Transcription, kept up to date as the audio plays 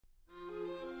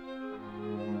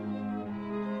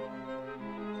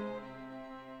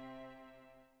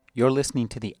You're listening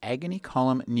to the Agony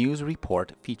Column News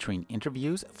Report featuring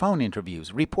interviews, phone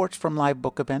interviews, reports from live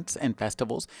book events and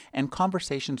festivals, and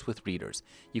conversations with readers.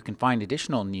 You can find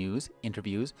additional news,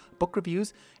 interviews, book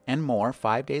reviews, and more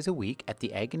 5 days a week at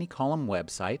the Agony Column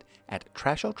website at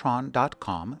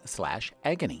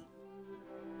trashotron.com/agony.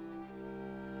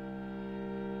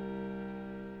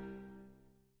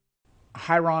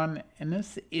 Hi, Ron, and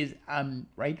this is a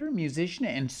writer, musician,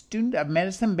 and student of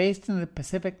medicine based in the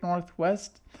Pacific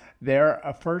Northwest. Their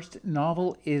first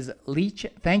novel is Leech.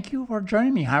 Thank you for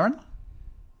joining me, Hiron.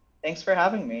 Thanks for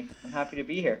having me. I'm happy to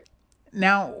be here.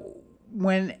 Now,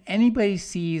 when anybody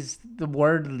sees the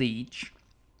word leech,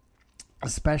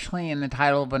 especially in the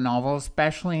title of a novel,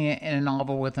 especially in a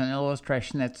novel with an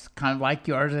illustration that's kind of like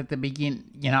yours at the beginning,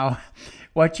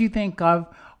 what you think of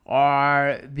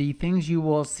are the things you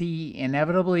will see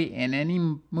inevitably in any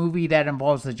movie that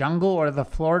involves the jungle or the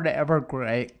Florida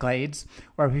Everglades,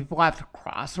 where people have to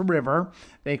cross a river.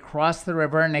 They cross the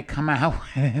river and they come out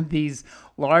with these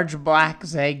large black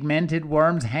segmented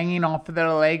worms hanging off of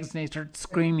their legs, and they start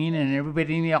screaming, and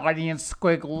everybody in the audience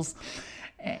squiggles.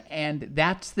 And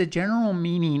that's the general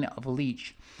meaning of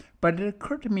leech. But it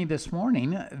occurred to me this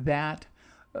morning that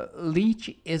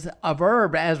leech is a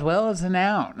verb as well as a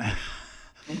noun.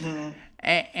 Mm-hmm.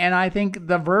 And I think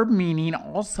the verb meaning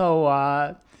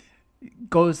also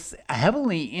goes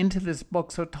heavily into this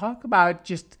book. So talk about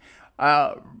just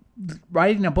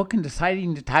writing a book and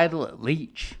deciding to title it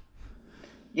Leech.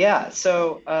 Yeah,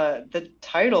 so the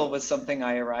title was something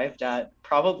I arrived at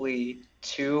probably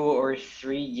 2 or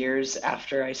 3 years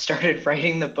after I started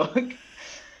writing the book.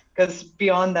 Because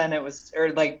beyond then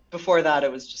before that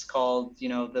it was just called,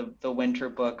 the winter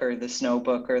book or the snow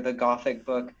book or the gothic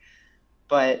book.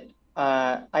 But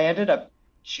I ended up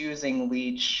choosing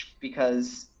Leech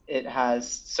because it has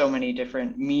so many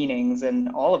different meanings, and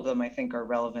all of them I think are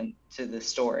relevant to the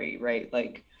story, right?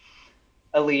 Like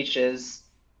a leech is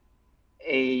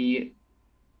a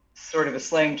sort of a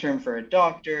slang term for a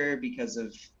doctor because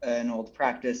of an old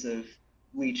practice of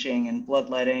leeching and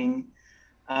bloodletting.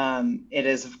 It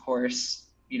is, of course,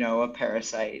 a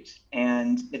parasite,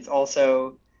 and it's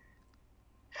also,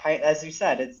 as you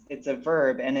said, it's a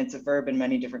verb, and it's a verb in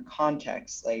many different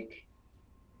contexts. Like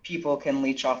people can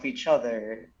leech off each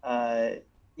other.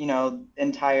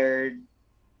 Entire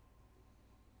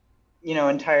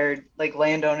like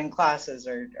landowning classes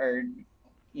are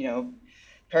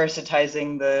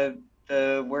parasitizing the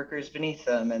workers beneath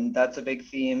them, and that's a big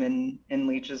theme in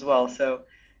Leech as well. So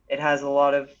it has a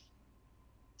lot of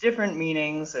different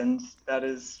meanings, and that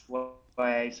is why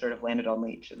I sort of landed on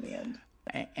Leech in the end.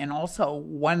 And also,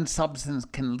 one substance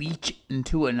can leach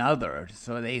into another,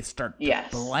 so they start to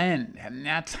blend. And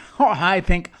that's, I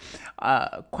think,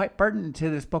 quite pertinent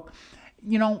to this book.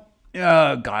 10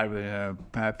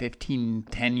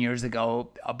 years ago,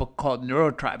 a book called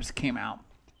Neurotribes came out.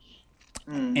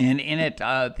 And in it,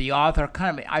 the author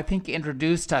kind of, I think,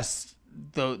 introduced us,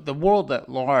 the world at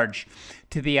large,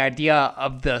 to the idea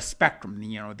of the spectrum,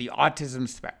 the autism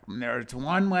spectrum. There's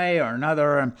one way or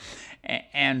another,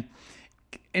 and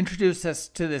introduced us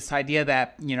to this idea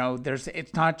that,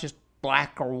 it's not just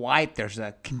black or white, there's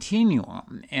a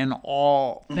continuum in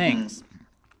all things.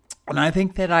 And I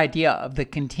think that idea of the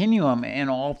continuum in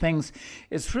all things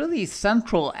is really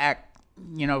central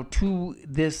to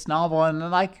this novel. And I'd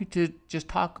like you to just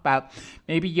talk about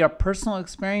maybe your personal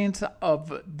experience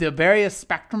of the various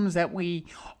spectrums that we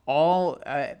all,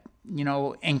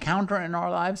 encounter in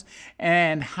our lives,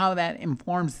 and how that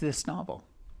informs this novel.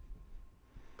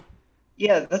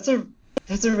 Yeah, that's a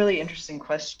really interesting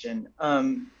question.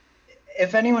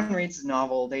 If anyone reads the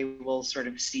novel, they will sort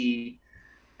of see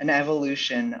an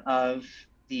evolution of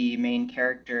the main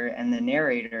character and the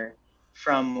narrator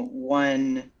from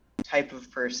one type of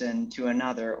person to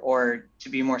another, or to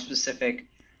be more specific,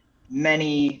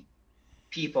 many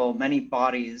people, many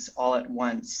bodies all at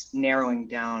once, narrowing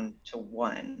down to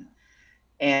one.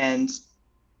 And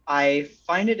I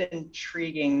find it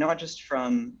intriguing, not just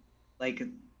from like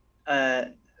a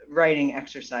writing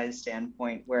exercise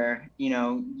standpoint, where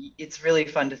it's really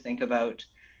fun to think about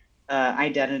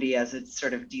identity as its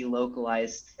sort of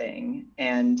delocalized thing,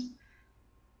 and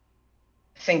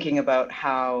thinking about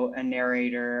how a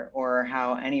narrator or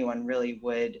how anyone really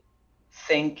would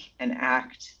think and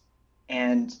act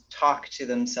and talk to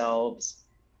themselves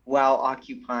while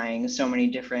occupying so many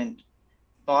different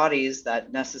bodies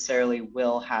that necessarily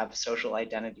will have social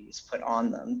identities put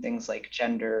on them, things like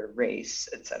gender, race,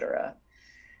 etc.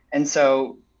 And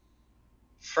so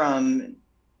from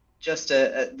just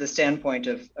the standpoint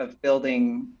of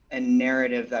building a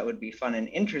narrative that would be fun and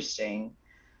interesting,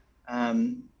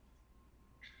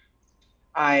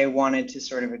 I wanted to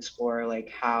sort of explore like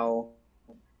how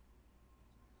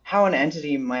an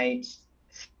entity might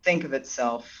think of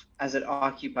itself as it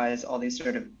occupies all these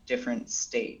sort of different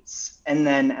states. And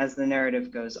then as the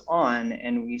narrative goes on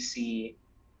and we see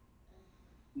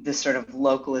this sort of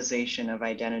localization of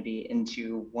identity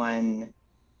into one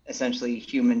essentially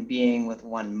human being with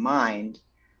one mind,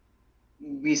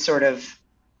 we sort of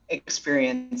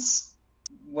experience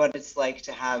what it's like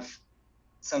to have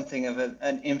something of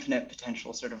an infinite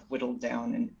potential sort of whittled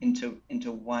down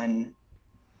into one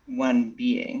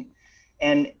being.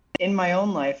 And in my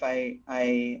own life,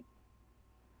 I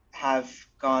have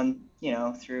gone,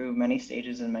 through many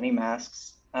stages and many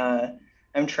masks.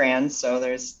 I'm trans, so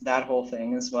there's that whole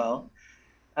thing as well.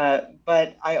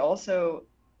 But I also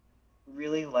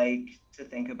really like to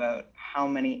think about how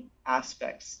many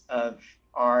aspects of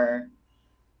our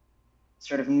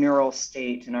sort of neural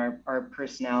state and our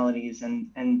personalities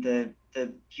and the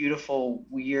beautiful,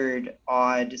 weird,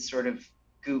 odd sort of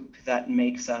goop that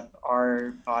makes up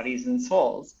our bodies and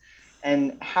souls.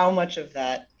 And how much of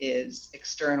that is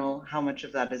external, how much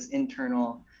of that is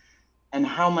internal, and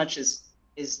how much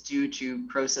is due to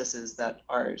processes that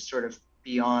are sort of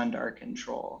beyond our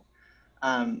control.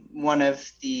 One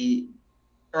of the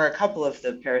or a couple of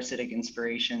the parasitic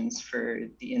inspirations for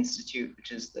the Institute,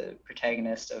 which is the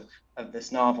protagonist of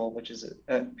this novel, which is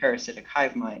a parasitic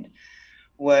hive mind,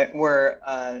 were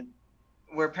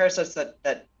parasites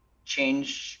that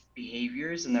change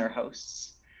behaviors in their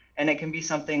hosts. And it can be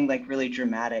something like really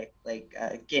dramatic, like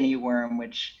a guinea worm,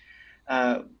 which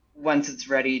uh, once it's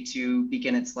ready to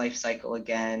begin its life cycle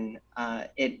again,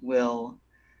 it will.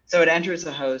 So it enters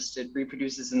the host, it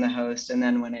reproduces in the host, and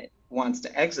then when it wants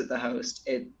to exit the host,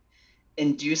 it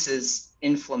induces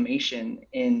inflammation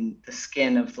in the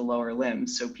skin of the lower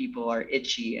limbs. So people are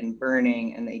itchy and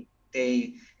burning, and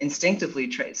they instinctively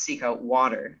try seek out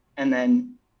water and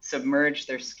then submerge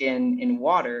their skin in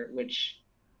water, which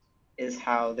is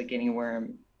how the guinea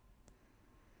worm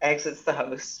exits the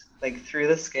host, like through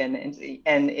the skin,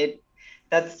 and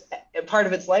that's part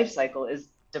of its life cycle is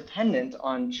dependent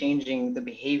on changing the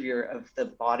behavior of the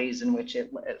bodies in which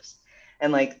it lives.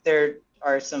 And like there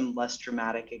are some less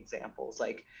dramatic examples,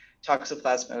 like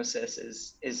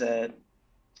toxoplasmosis is a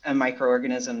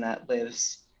microorganism that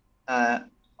lives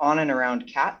on and around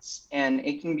cats, and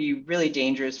it can be really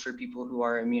dangerous for people who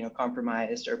are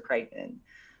immunocompromised or pregnant.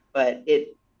 But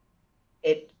it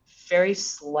very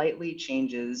slightly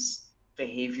changes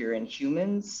behavior in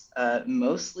humans,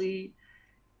 mostly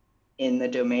in the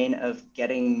domain of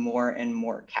getting more and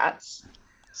more cats.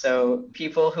 So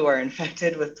people who are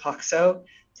infected with toxo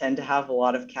tend to have a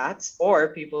lot of cats, or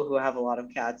people who have a lot of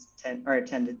cats are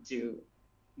tended to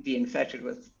be infected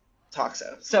with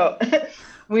toxo. So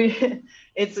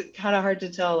it's kind of hard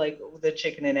to tell like the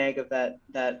chicken and egg of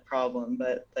that problem,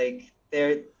 but like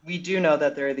we do know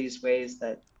that there are these ways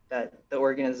that the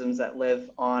organisms that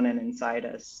live on and inside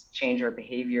us change our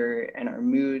behavior and our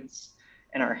moods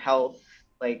and our health.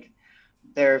 Like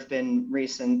there have been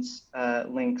recent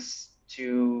links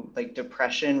to like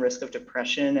depression, risk of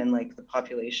depression, and like the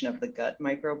population of the gut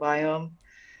microbiome.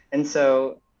 And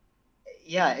so,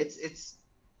 yeah, it's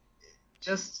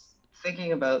just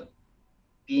thinking about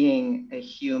being a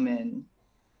human,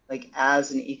 like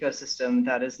as an ecosystem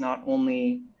that is not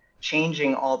only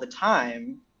changing all the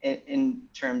time in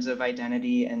terms of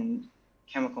identity and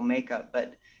chemical makeup,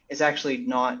 but is actually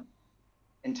not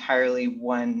entirely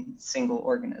one single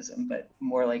organism, but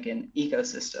more like an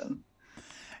ecosystem.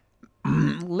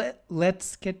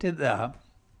 Let's get to the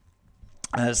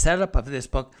setup of this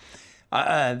book.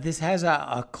 This has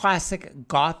a classic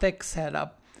Gothic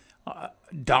setup.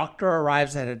 Doctor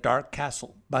arrives at a dark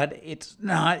castle, but it's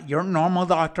not your normal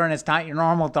doctor and it's not your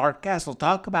normal dark castle.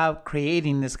 Talk about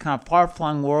creating this kind of far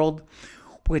flung world,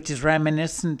 which is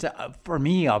reminiscent for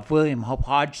me of William Hope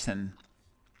Hodgson.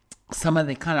 Some of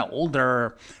the kind of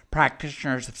older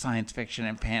practitioners of science fiction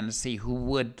and fantasy who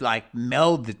would like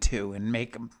meld the two and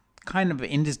make them kind of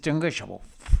indistinguishable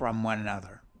from one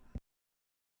another.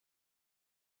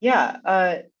 Yeah,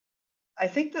 I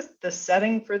think the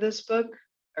setting for this book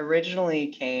originally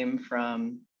came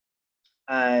from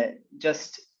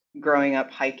just growing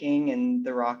up hiking in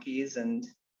the Rockies and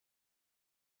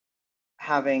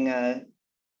having a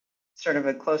sort of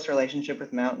a close relationship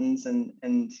with mountains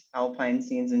and alpine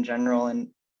scenes in general. And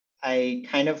I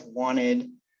kind of wanted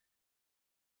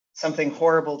something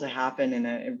horrible to happen in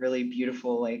a really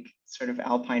beautiful, like sort of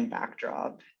alpine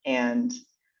backdrop. And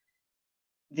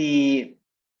the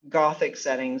Gothic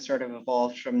setting sort of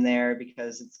evolved from there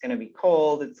because it's going to be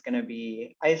cold, it's going to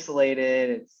be isolated,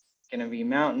 it's going to be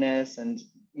mountainous. And,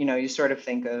 you sort of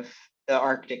think of the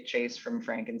Arctic chase from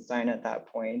Frankenstein at that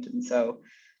point. And so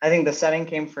I think the setting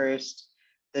came first,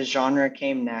 the genre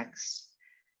came next,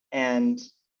 and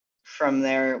from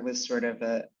there it was sort of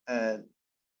an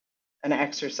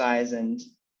exercise and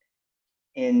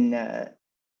in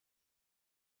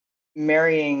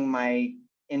marrying my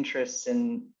interests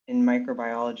in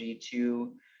microbiology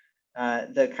to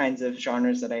the kinds of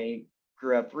genres that I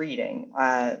grew up reading.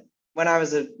 When I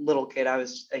was a little kid, I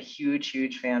was a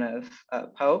huge fan of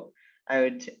Poe. I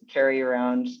would carry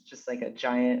around just like a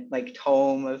giant like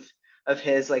tome of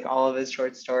his, like all of his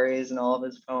short stories and all of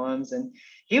his poems, and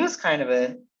he was kind of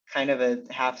a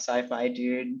half sci-fi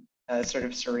dude, sort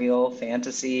of surreal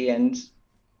fantasy and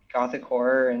gothic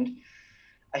horror, and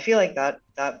I feel like that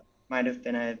might have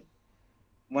been a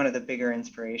one of the bigger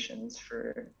inspirations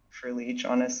for Leach,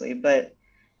 honestly. But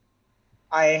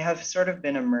I have sort of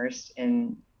been immersed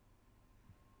in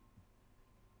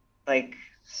like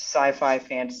sci-fi,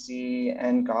 fantasy,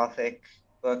 and gothic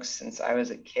books since I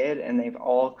was a kid, and they've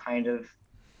all kind of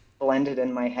blended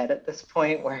in my head at this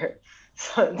point where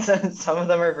some of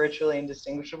them are virtually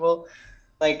indistinguishable.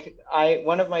 Like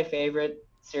one of my favorite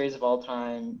series of all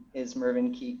time is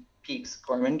Peake's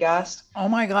Gormenghast, Oh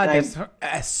my and God,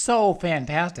 that's so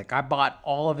fantastic. I bought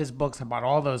all of his books. I bought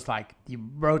all those, like, he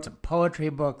wrote some poetry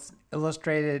books,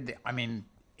 illustrated. I mean,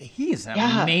 he's an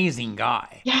yeah, amazing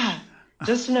guy. yeah,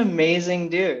 just an amazing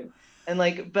dude. And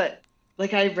like, but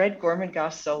like I read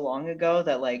Gormenghast so long ago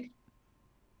that like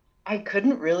I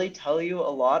couldn't really tell you a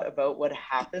lot about what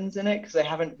happens in it because I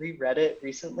haven't reread it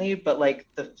recently, but like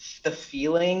the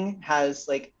feeling has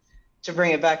like, to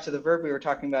bring it back to the verb we were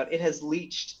talking about, it has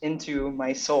leached into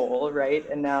my soul, right?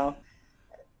 And now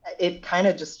it kind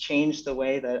of just changed the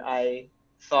way that I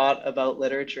thought about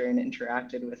literature and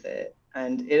interacted with it.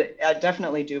 And I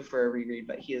definitely do for a reread,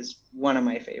 but he is one of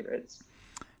my favorites.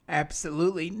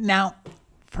 Absolutely. Now,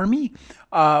 for me,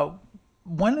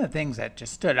 one of the things that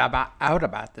just stood out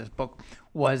about this book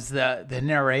was the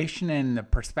narration and the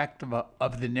perspective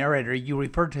of the narrator. You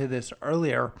referred to this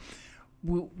earlier.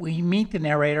 We meet the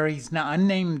narrator. He's an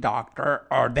unnamed doctor,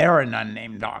 or they're an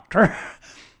unnamed doctor.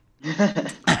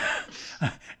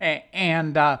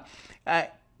 And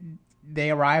they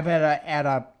arrive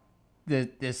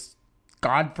this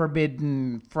God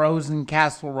forbidden frozen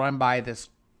castle run by this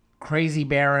crazy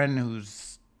baron who's,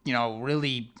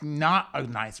 really not a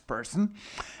nice person,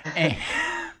 and,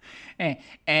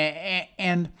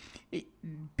 and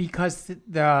because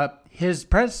their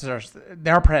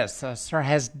predecessor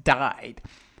has died.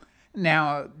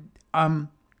 Now,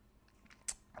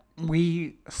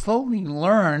 we slowly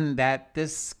learn that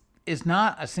this is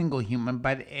not a single human,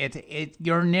 but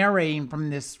you're narrating from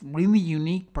this really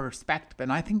unique perspective,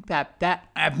 and I think that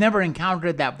I've never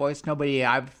encountered that voice. Nobody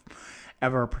I've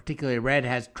ever particularly read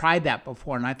has tried that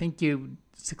before, and I think you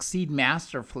succeed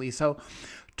masterfully. So,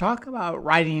 talk about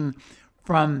writing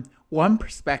from one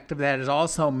perspective that is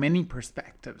also many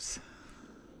perspectives.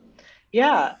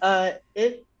 Yeah,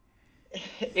 it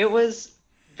was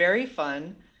very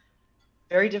fun,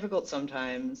 very difficult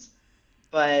sometimes,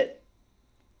 but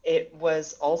it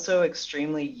was also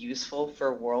extremely useful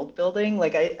for world building.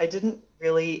 Like I didn't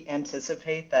really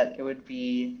anticipate that it would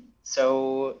be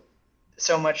so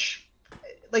much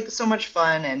so much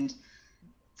fun and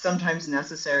sometimes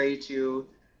necessary to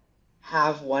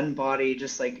have one body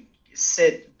just like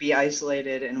be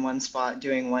isolated in one spot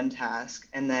doing one task,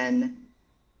 and then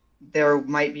there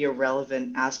might be a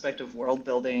relevant aspect of world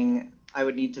building I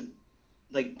would need to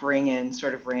like bring in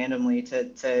sort of randomly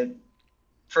to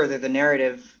further the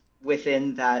narrative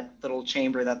within that little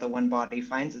chamber that the one body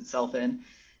finds itself in.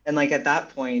 And like at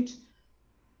that point,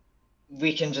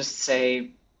 we can just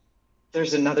say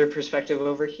there's another perspective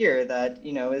over here that,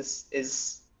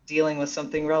 is dealing with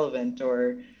something relevant,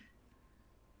 or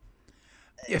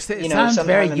Yes, it sounds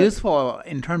very useful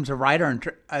in terms of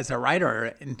as a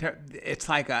writer. It's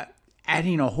like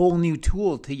adding a whole new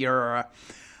tool to your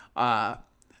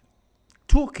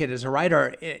toolkit as a writer.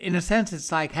 In a sense,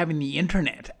 it's like having the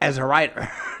internet as a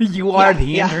writer. You are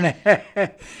the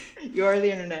internet. You are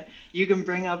the internet. You can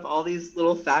bring up all these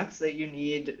little facts that you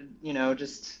need,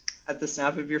 just at the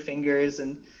snap of your fingers,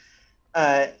 and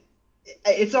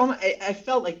it's almost, I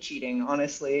felt like cheating,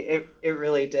 honestly. It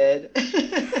really did.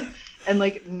 And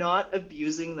like not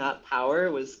abusing that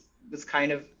power was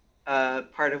kind of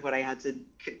part of what I had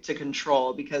to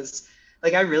control, because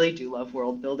like I really do love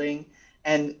world building,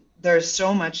 and there's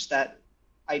so much that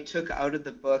I took out of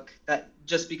the book that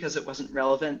just because it wasn't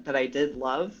relevant that I did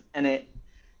love, and it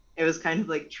was kind of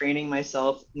like training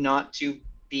myself not to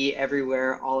be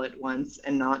everywhere all at once,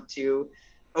 and not to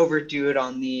overdo it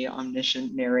on the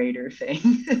omniscient narrator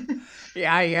thing.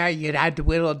 Yeah, you'd had to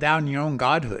whittle down your own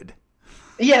godhood.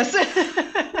 Yes.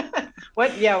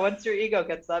 Yeah, once your ego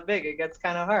gets that big, it gets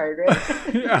kind of hard,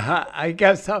 right? I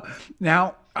guess so.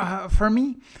 Now, for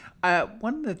me,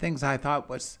 one of the things I thought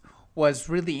was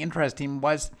really interesting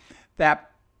was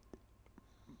that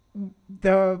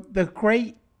the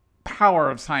great power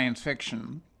of science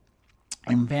fiction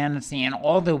and fantasy and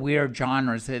all the weird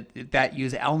genres that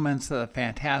use elements of the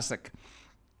fantastic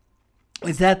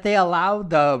is that they allow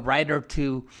the writer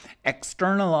to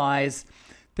externalize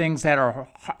things that are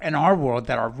in our world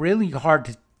that are really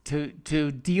hard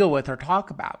to deal with or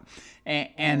talk about,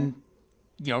 and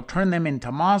turn them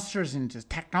into monsters, into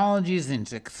technologies,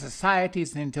 into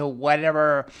societies, into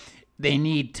whatever they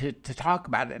need to talk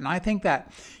about it. And I think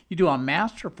that you do a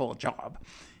masterful job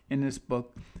in this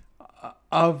book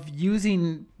of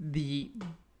using the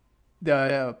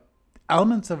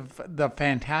elements of the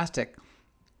fantastic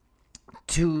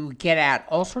to get at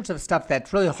all sorts of stuff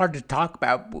that's really hard to talk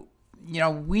about.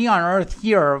 We on Earth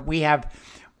here,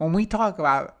 when we talk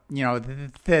about,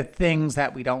 the things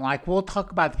that we don't like, we'll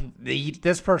talk about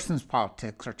this person's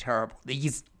politics are terrible.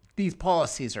 These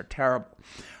policies are terrible.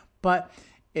 But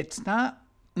it's not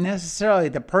necessarily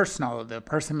the person, although the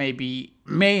person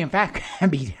may in fact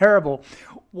be terrible.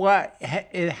 What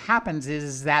it happens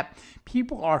is that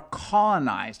people are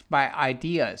colonized by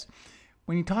ideas.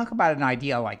 When you talk about an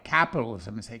idea like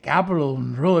capitalism and say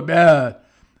capitalism is really bad,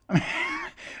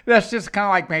 that's just kind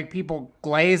of like make people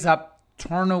glaze up,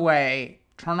 turn away,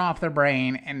 turn off their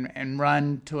brain, and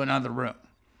run to another room.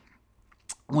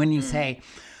 When you say,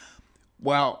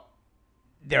 well,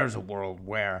 there's a world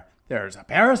where there's a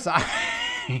parasite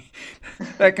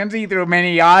that can see through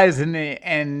many eyes and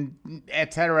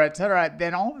et cetera,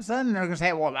 then all of a sudden they're going to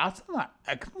say, well,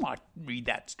 I cannot read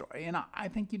that story. And I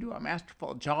think you do a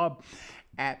masterful job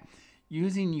at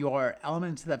using your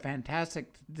elements of the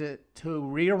fantastic to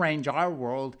rearrange our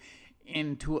world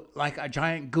into like a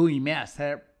giant gooey mess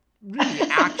that it really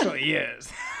actually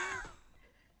is.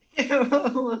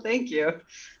 Well, thank you.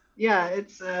 Yeah,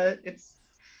 it's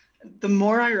the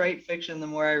more I write fiction, the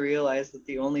more I realize that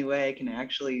the only way I can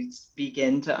actually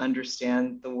begin to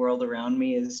understand the world around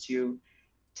me is to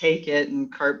take it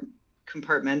and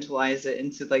compartmentalize it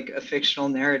into like a fictional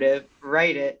narrative,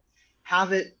 write it,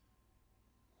 have it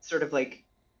sort of like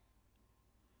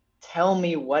tell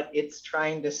me what it's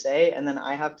trying to say, and then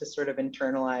I have to sort of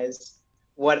internalize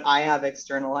what I have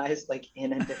externalized like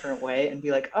in a different way and be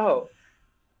like, oh,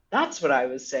 that's what I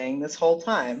was saying this whole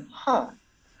time. Huh.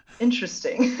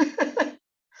 Interesting.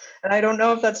 And I don't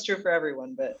know if that's true for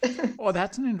everyone, but well,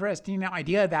 that's an interesting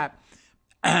idea that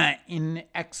in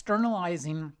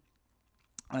externalizing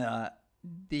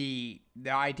the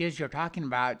ideas you're talking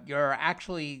about, you're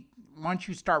actually, once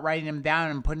you start writing them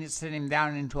down and sitting them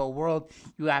down into a world,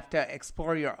 you have to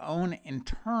explore your own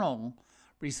internal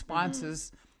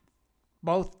responses,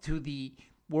 both to the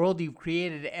world you've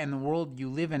created and the world you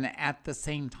live in at the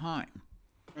same time.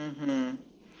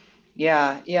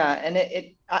 Yeah, and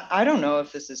I don't know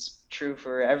if this is true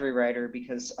for every writer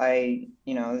because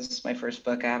this is my first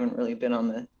book. I haven't really been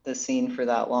on the scene for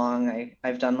that long.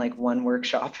 I've done like one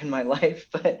workshop in my life,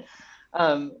 but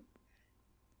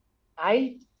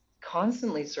I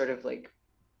constantly sort of like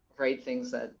write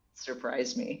things that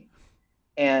surprise me,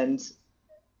 and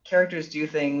characters do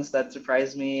things that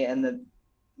surprise me, and the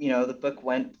book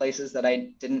went places that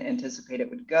I didn't anticipate it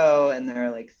would go, and there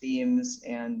are like themes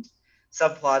and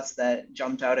subplots that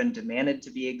jumped out and demanded to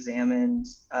be examined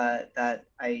that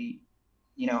I,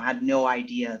 had no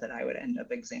idea that I would end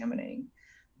up examining,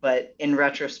 but in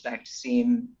retrospect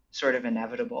seem sort of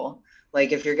inevitable.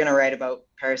 Like if you're going to write about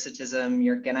parasitism,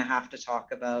 you're going to have to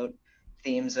talk about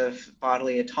themes of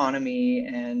bodily autonomy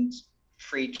and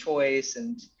free choice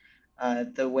and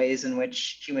the ways in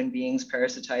which human beings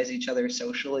parasitize each other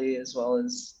socially as well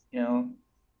as,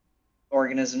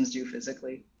 organisms do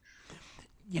physically.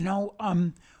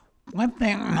 One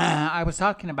thing I was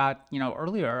talking about,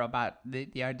 earlier about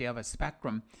the idea of a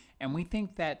spectrum, and we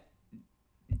think that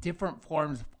different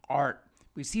forms of art,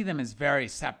 we see them as very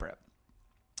separate.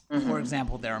 For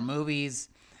example, there are movies,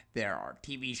 there are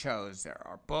TV shows, there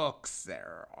are books,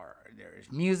 there is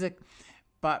music,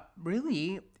 but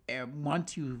really,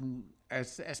 once you,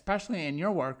 especially in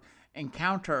your work,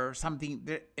 encounter something,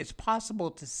 it's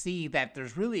possible to see that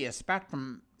there's really a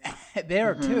spectrum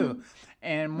there too.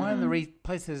 And one of the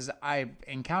places I've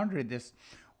encountered this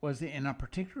was in a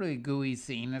particularly gooey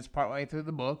scene that's partway through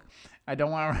the book. I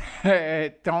don't want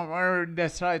to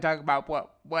necessarily talk about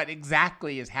what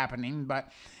exactly is happening,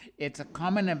 but it's a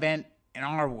common event in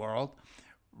our world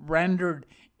rendered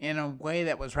in a way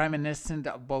that was reminiscent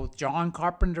of both John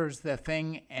Carpenter's The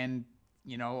Thing and,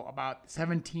 about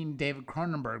 17 David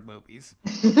Cronenberg movies.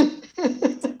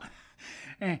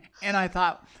 And I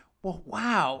thought, well,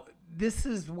 wow, this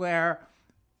is where,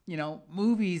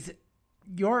 movies,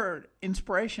 your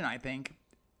inspiration, I think,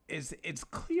 it's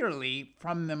clearly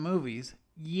from the movies,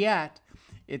 yet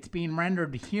it's being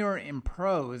rendered here in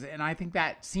prose. And I think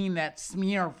that seeing that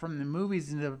smear from the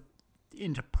movies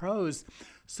into prose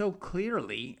so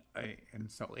clearly and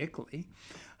so ickly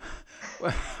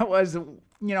was,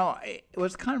 it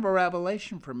was kind of a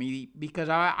revelation for me, because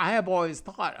I have always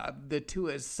thought of the two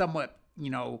as somewhat,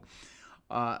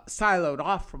 siloed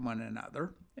off from one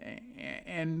another,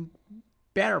 and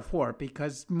better for it,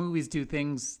 because movies do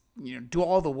things, do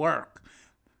all the work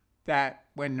that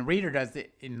when the reader does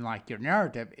it in like your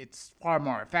narrative, it's far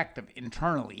more effective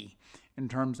internally in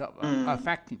terms of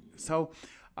affecting you. So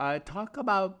talk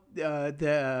about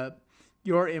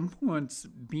your influence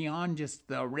beyond just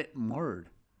the written word.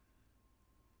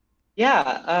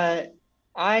 Yeah,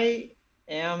 I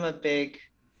am a big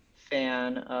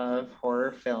fan of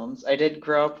horror films. I did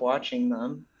grow up watching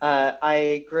them.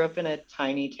 I grew up in a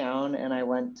tiny town and I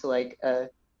went to like a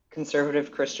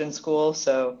conservative Christian school.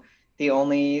 So the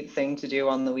only thing to do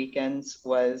on the weekends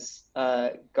was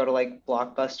go to like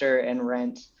Blockbuster and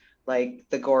rent like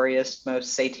the goriest,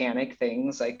 most satanic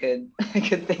things I could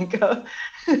think of.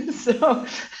 So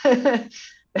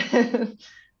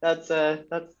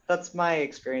that's my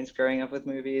experience growing up with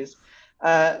movies.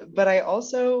 But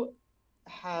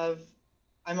have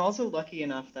I'm also lucky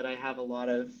enough that I have a lot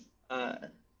of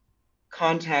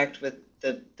contact with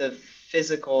the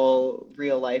physical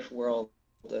real life world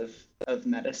of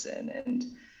medicine, and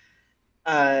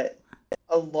a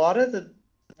lot of the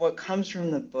what comes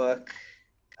from the book,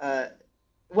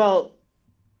 well,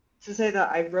 to say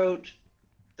that I wrote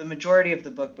the majority of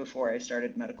the book before I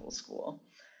started medical school,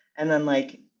 and then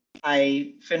like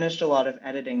I finished a lot of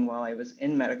editing while I was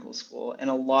in medical school, and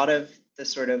a lot of the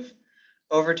sort of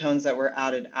overtones that were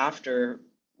added after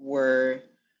were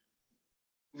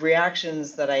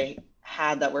reactions that I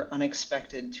had that were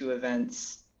unexpected to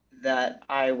events that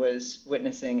I was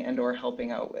witnessing and or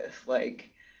helping out with. Like,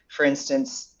 for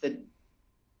instance,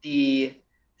 the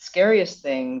scariest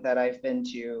thing that I've been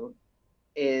to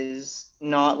is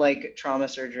not like trauma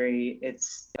surgery,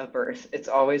 it's a birth. It's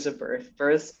always a birth.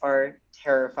 Births are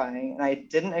terrifying. And I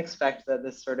didn't expect that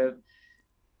this sort of,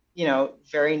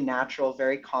 very natural,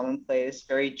 very commonplace,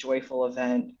 very joyful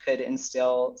event could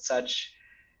instill such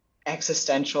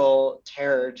existential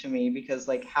terror to me, because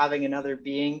like having another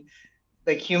being,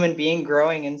 like human being,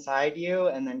 growing inside you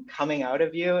and then coming out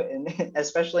of you, and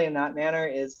especially in that manner,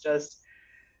 is just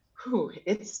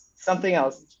it's something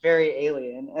else. It's very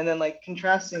alien. And then like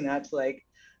contrasting that to like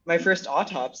my first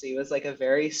autopsy was like a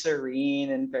very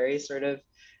serene and very sort of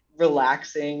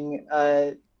relaxing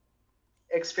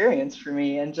experience for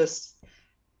me, and just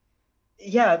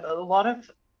a lot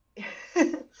of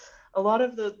a lot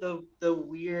of the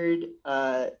weird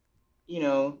you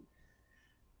know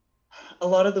a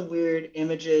lot of the weird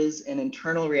images and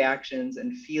internal reactions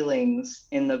and feelings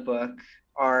in the book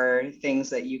are things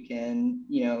that you can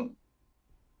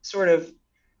sort of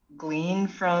glean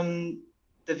from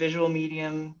the visual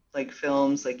medium, like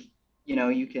films. Like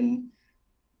you can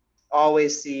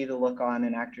always see the look on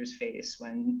an actor's face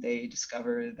when they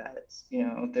discover that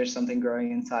there's something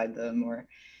growing inside them, or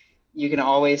you can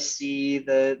always see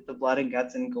the blood and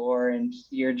guts and gore, and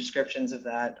your descriptions of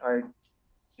that are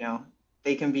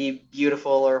they can be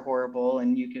beautiful or horrible,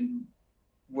 and you can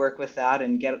work with that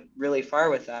and get really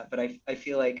far with that. But I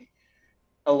feel like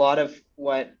a lot of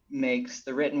what makes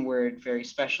the written word very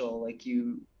special, like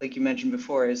you mentioned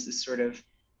before, is this sort of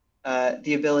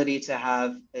the ability to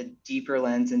have a deeper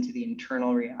lens into the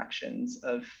internal reactions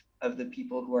of the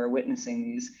people who are witnessing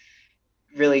these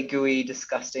really gooey,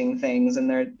 disgusting things,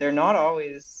 and they're not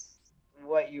always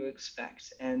what you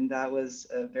expect. And that was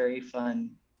a very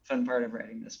fun part of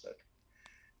writing this book.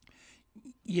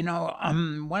 One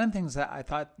of the things that I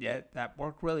thought that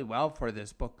worked really well for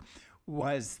this book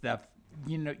was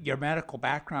your medical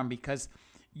background, because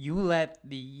you let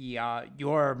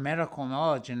your medical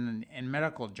knowledge and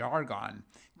medical jargon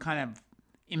kind of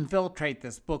infiltrate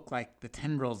this book like the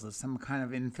tendrils of some kind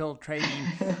of infiltrating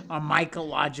a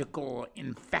mycological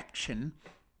infection.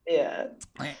 Yeah.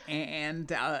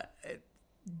 And I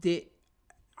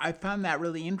found that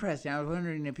really interesting. I was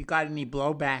wondering if you got any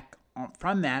blowback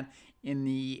from that in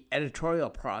the editorial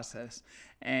process,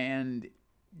 and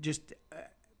just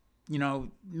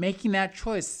making that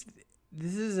choice.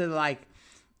 This is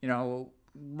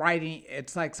writing.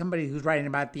 It's like somebody who's writing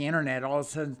about the internet. All of a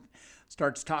sudden,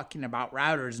 starts talking about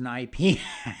routers and IP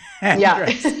Yeah.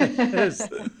 addresses.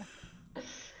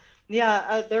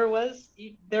 Yeah, there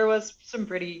was some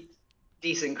pretty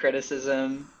decent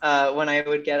criticism when I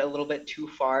would get a little bit too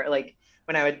far, like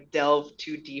when I would delve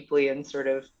too deeply and sort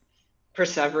of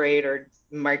perseverate or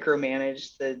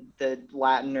micromanage the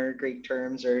Latin or Greek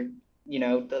terms, or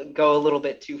go a little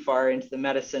bit too far into the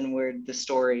medicine where the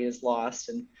story is lost.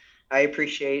 And I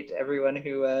appreciate everyone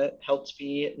who helped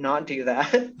me not do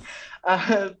that.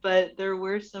 But there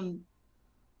were some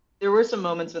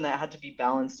moments when that had to be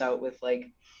balanced out with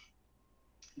like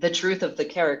the truth of the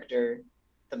character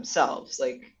themselves.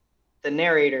 Like the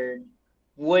narrator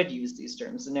would use these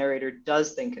terms. The narrator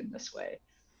does think in this way.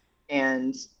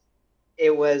 And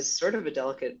it was sort of a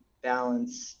delicate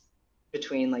balance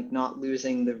between like not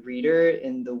losing the reader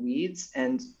in the weeds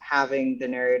and having the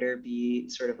narrator be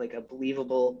sort of like a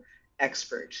believable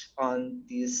expert on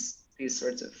these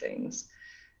sorts of things.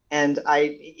 And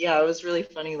yeah, it was really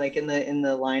funny. Like in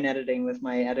the line editing with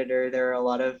my editor, there are a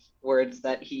lot of words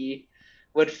that he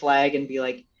would flag and be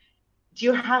like, "Do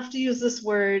you have to use this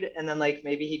word?" And then like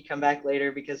maybe he'd come back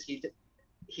later because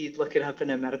he'd look it up in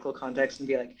a medical context and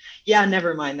be like, "Yeah,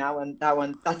 never mind that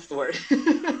one, that's the word."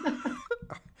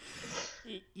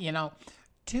 You know,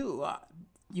 too,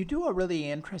 you do a really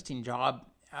interesting job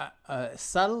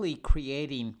subtly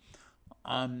creating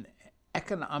um,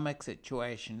 economic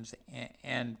situations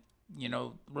and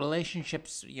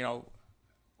relationships,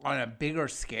 on a bigger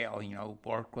scale,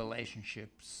 work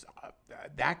relationships,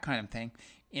 that kind of thing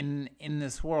in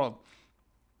this world.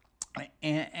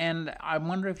 And I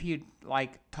wonder if you'd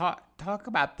like talk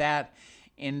about that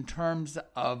in terms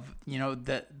of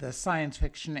the science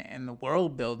fiction and the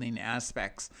world building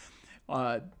aspects.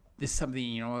 This is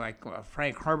something like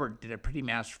Frank Herbert did a pretty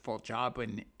masterful job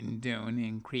in Dune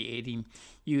in creating,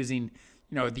 using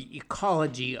the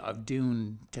ecology of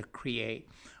Dune to create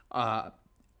an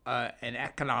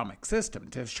economic system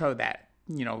to show that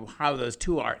how those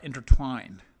two are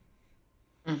intertwined.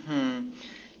 Hmm.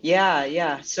 Yeah,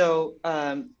 yeah. So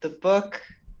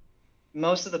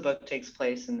most of the book takes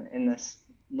place in this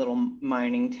little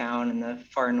mining town in the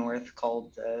far north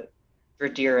called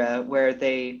Verdera, where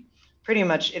they pretty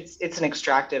much it's an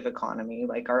extractive economy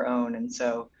like our own, and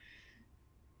so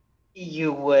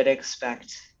you would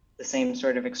expect the same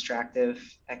sort of extractive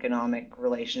economic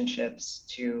relationships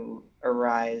to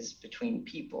arise between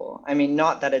people. I mean,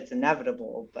 not that it's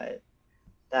inevitable, but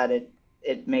that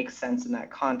it makes sense in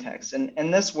that context.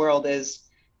 And this world is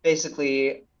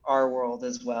basically our world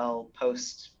as well,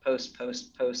 post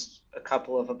a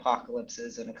couple of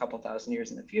apocalypses and a couple thousand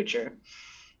years in the future.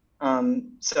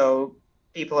 So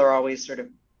people are always sort of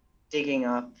digging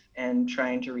up and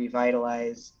trying to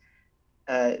revitalize,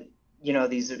 uh,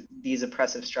 these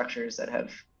oppressive structures that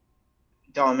have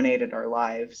dominated our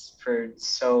lives for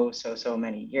so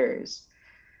many years.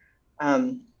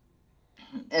 Um,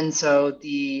 and so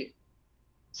the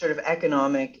sort of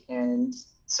economic and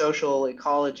social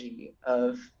ecology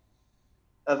of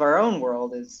our own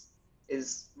world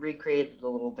is recreated a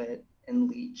little bit in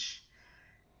Leech.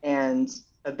 And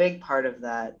a big part of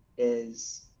that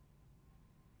is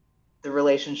the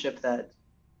relationship that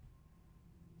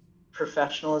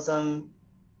professionalism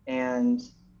and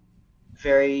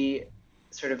very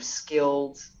sort of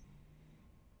skilled,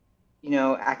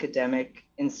 academic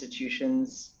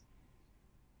institutions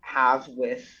have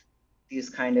with these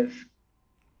kind of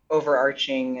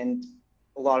overarching and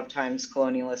a lot of times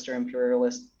colonialist or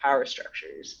imperialist power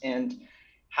structures, and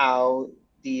how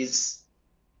these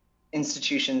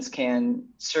institutions can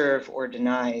serve or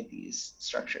deny these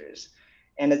structures.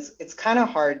 And it's kind of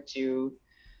hard to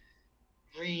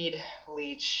read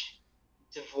Leech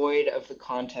devoid of the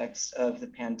context of the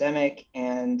pandemic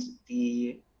and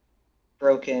the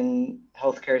broken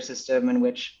healthcare system in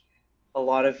which a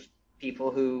lot of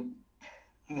people who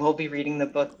will be reading the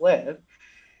book live.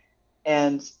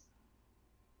 And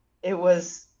it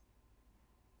was,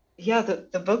 yeah,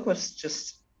 the book was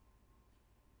just,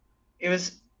 it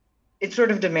was, it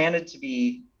sort of demanded to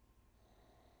be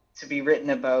written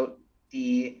about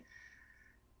the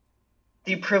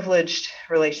privileged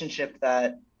relationship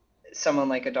that someone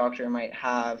like a doctor might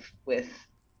have with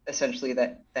essentially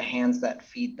that the hands that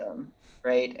feed them,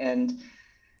 right? And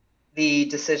the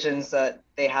decisions that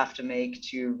they have to make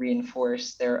to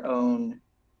reinforce their own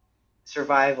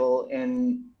survival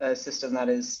in a system that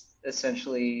is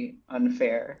essentially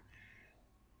unfair.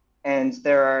 And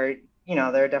there are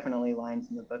definitely lines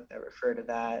in the book that refer to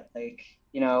that, like,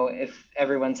 if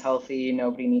everyone's healthy,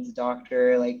 nobody needs a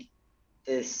doctor. Like,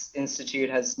 this institute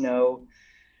has no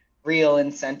real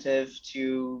incentive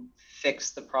to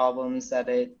fix the problems that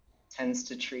it tends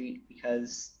to treat,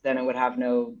 because then it would have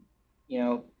no, you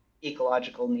know,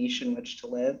 ecological niche in which to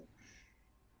live.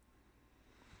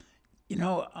 You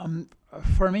know,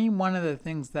 for me, one of the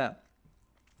things that,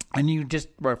 and you just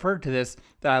referred to this,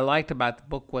 that I liked about the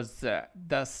book was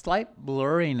the slight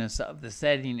blurriness of the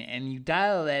setting, and you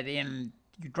dial that in,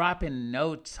 you drop in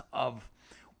notes of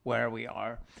where we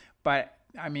are. But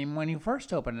I mean, when you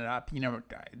first open it up, you know,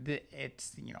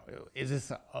 it's, you know, is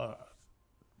this a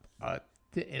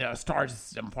star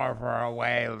system far, far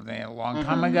away, a long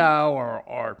time Mm-hmm. ago,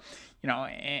 or you know,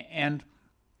 and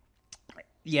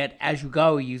yet as you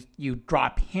go, you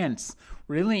drop hints,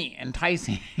 really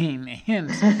enticing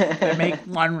hints that make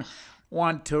one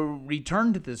want to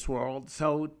return to this world.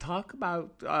 So talk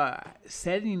about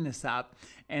setting this up,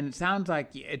 and it sounds like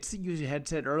you had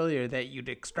said earlier that you'd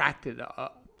extracted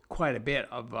quite a bit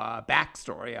of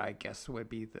backstory, I guess would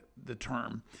be the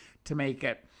term, to make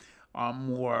it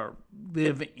more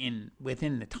live in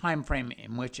within the time frame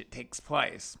in which it takes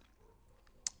place.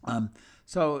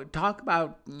 So talk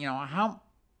about, you know, how,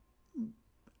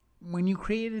 when you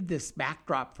created this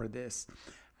backdrop for this,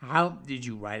 how did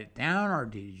you write it down, or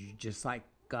did you just like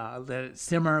let it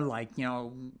simmer, like, you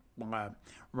know,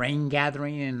 rain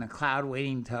gathering in a cloud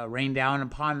waiting to rain down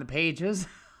upon the pages?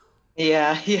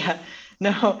 Yeah, yeah.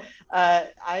 No,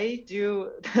 I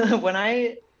do when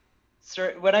I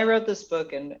wrote this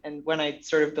book, and when I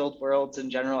sort of build worlds in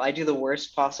general, I do the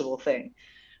worst possible thing,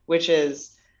 which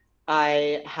is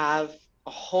I have a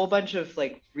whole bunch of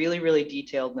like really, really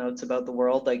detailed notes about the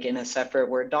world, like in a separate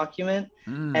Word document,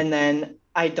 Mm. and then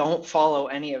I don't follow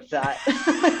any of that.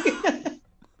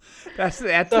 That's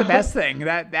the So best thing.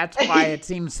 That's why it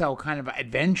seems so kind of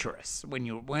adventurous.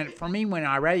 For me, when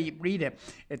I read it,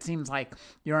 it seems like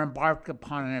you're embarked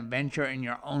upon an adventure in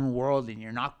your own world, and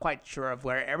you're not quite sure of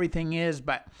where everything is,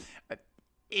 but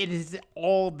it is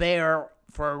all there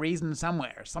for a reason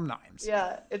somewhere. Sometimes.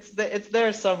 yeah, it's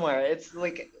there somewhere. It's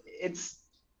like it's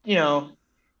you know,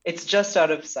 it's just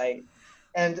out of sight.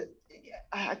 And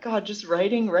God, just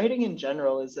writing in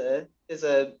general is a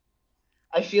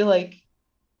I feel like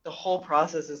the whole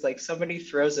process is like somebody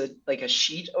throws a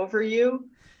sheet over you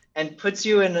and puts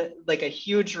you in like a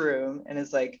huge room and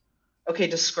is like, okay,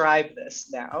 describe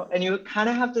this now. And you kind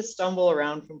of have to stumble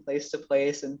around from place to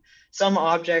place, and some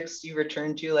objects you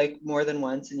return to like more than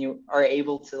once, and you are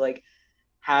able to like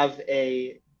have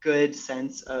a good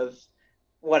sense of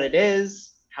what it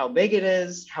is, how big it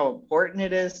is, how important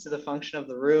it is to the function of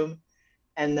the room.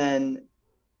 And then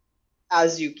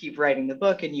as you keep writing the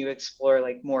book and you explore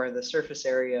like more of the surface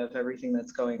area of everything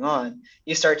that's going on,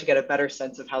 you start to get a better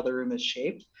sense of how the room is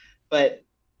shaped. But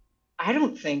I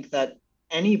don't think that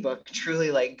any book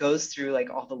truly like goes through like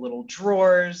all the little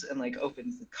drawers and like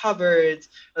opens the cupboards.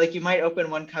 Like you might open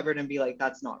one cupboard and be like,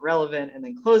 that's not relevant, and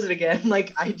then close it again,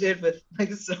 like I did with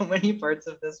like so many parts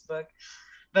of this book.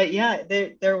 But yeah,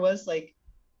 there was like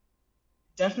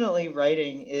definitely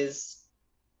writing is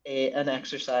an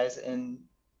exercise in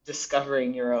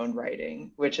discovering your own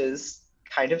writing, which is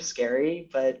kind of scary,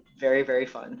 but very, very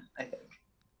fun, I think.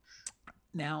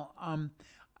 Now,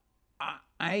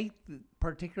 I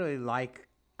particularly like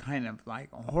kind of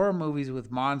like horror movies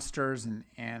with monsters,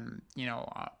 and you know,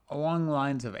 along the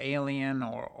lines of Alien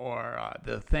or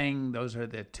The Thing. Those are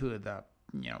the two of the,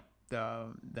 you know,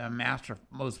 the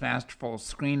most masterful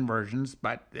screen versions.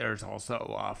 But there's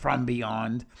also From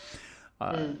Beyond,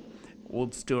 uh, Mm.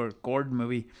 old Stuart Gordon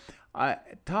movie.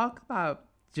 Talk about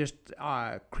just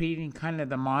creating kind of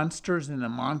the monsters and the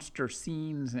monster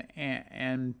scenes,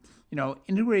 and you know,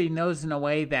 integrating those in a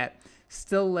way that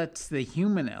still lets the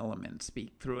human element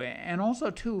speak through it, and also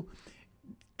too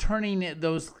turning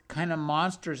those kind of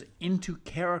monsters into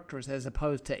characters as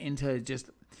opposed to into just,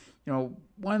 you know,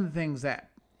 one of the things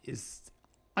that is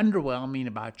underwhelming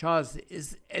about Jaws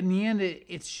is in the end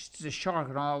it's just a shark,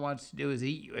 and all it wants to do is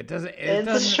eat you. It It's a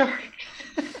doesn't, shark.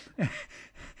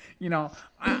 you know,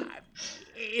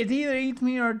 it either eats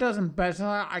me or it doesn't. But it's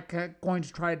not like going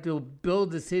to try to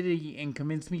build a city and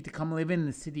convince me to come live in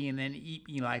the city and then eat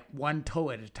me like one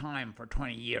toe at a time for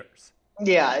 20 years.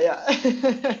 Yeah,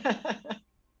 yeah.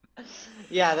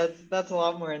 Yeah, that's a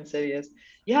lot more insidious.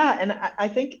 Yeah, and I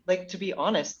think like to be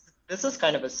honest, this is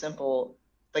kind of a simple,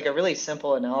 like a really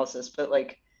simple analysis, but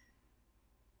like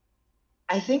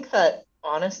I think that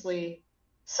honestly,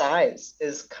 size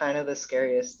is kind of the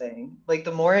scariest thing. Like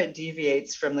the more it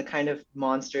deviates from the kind of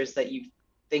monsters that you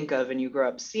think of and you grow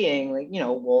up seeing, like, you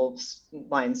know, wolves,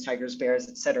 lions, tigers, bears,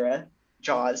 etc.,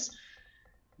 Jaws,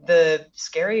 the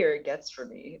scarier it gets for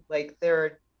me. Like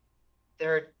there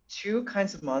are two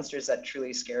kinds of monsters that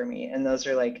truly scare me, and those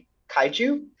are like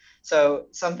kaiju. So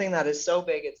something that is so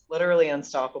big it's literally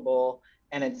unstoppable,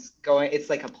 and it's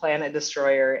like a planet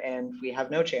destroyer and we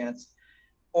have no chance,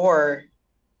 or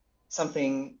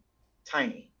something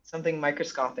tiny, something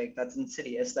microscopic that's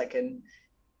insidious that can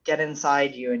get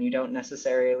inside you and you don't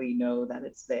necessarily know that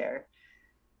it's there.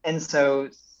 And so,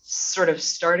 sort of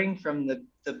starting from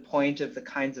the point of the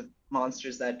kinds of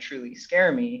monsters that truly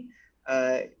scare me,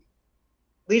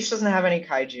 Leech doesn't have any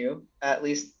kaiju, at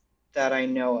least that I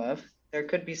know of. There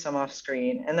could be some off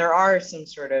screen, and there are some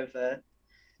sort of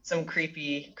some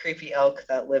creepy elk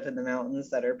that live in the mountains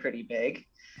that are pretty big,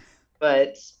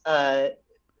 but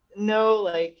no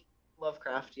like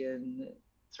Lovecraftian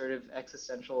sort of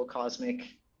existential cosmic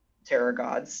terror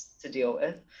gods to deal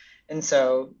with. And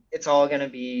so it's all going to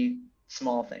be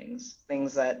small things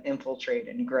that infiltrate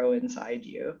and grow inside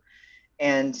you.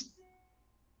 And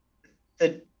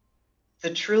the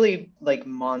the truly like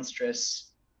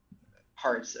monstrous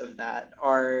parts of that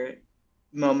are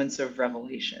moments of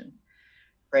revelation,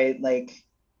 right? Like,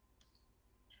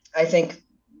 I think,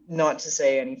 not to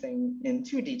say anything in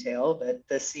too detail, but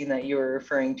the scene that you were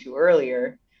referring to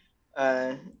earlier,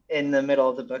 in the middle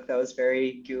of the book, that was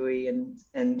very gooey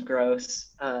and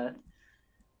gross,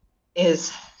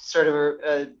 is sort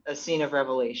of a scene of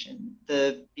revelation.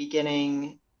 The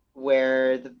beginning,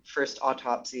 where the first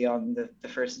autopsy on the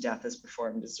first death is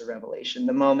performed, is a revelation.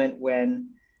 The moment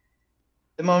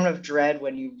of dread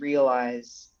when you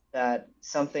realize that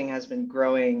something has been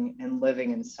growing and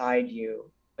living inside you,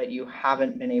 but you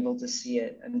haven't been able to see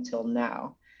it until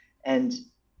now. And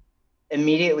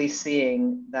immediately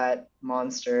seeing that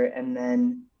monster, and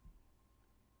then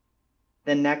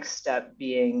the next step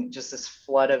being just this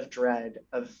flood of dread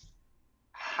of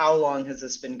how long has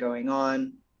this been going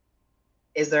on?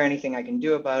 Is there anything I can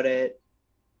do about it?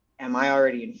 Am I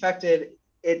already infected?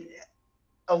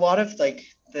 A lot of like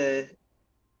the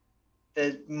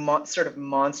sort of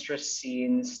monstrous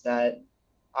scenes that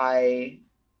I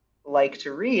like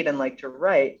to read and like to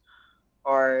write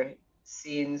are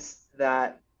scenes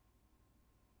that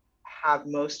have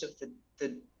most of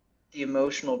the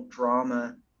emotional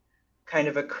drama kind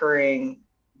of occurring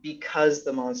because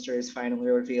the monster is finally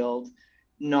revealed,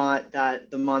 not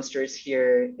that the monster is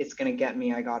here, it's going to get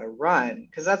me, I gotta run,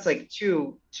 because that's like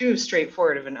too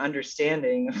straightforward of an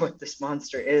understanding of what this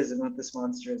monster is and what this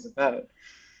monster is about.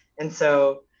 And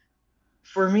so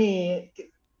for me,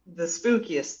 the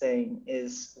spookiest thing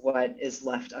is what is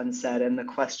left unsaid and the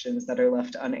questions that are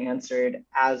left unanswered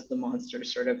as the monster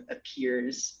sort of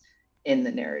appears in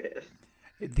the narrative.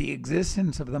 The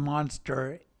existence of the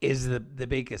monster is the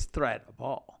biggest threat of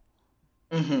all.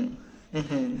 Mm-hmm.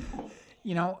 Mm-hmm.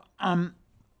 You know,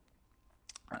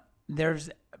 there's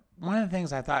one of the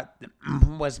things I thought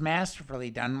was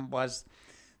masterfully done was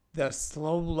the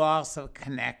slow loss of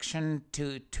connection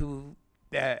to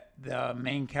the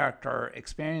main character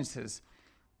experiences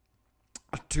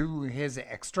to his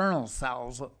external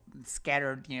selves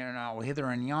scattered, hither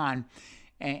and yon.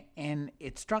 And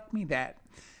it struck me that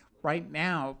right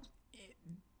now,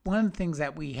 one of the things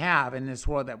that we have in this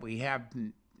world that we have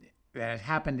that has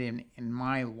happened in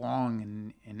my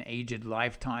long and aged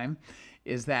lifetime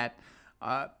is that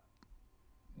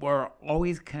we're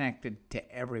always connected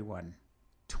to everyone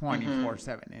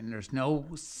 24/7, and there's no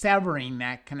severing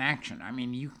that connection. I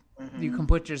mean, you can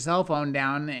put your cell phone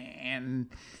down and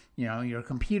your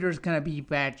computer's going to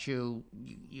beep at you.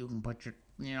 You can put your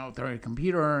throw your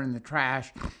computer in the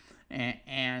trash,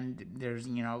 and there's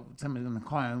somebody's going to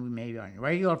call you. Maybe on your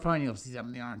regular phone you'll see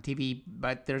something on TV,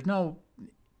 but there's no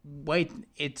way.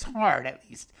 It's hard, at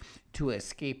least, to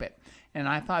escape it. And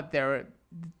I thought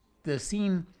the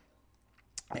scene,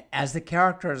 as the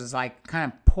character is like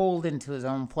kind of pulled into his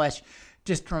own flesh,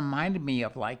 just reminded me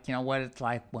of what it's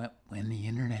like when the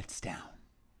internet's down.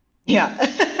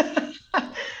 Yeah.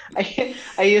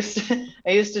 I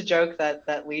used to joke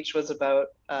that Leech was about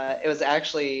it was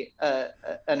actually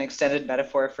an extended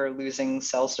metaphor for losing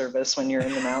cell service when you're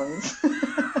in the mountains.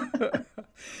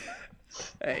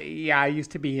 Yeah, I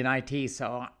used to be in IT,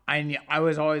 so I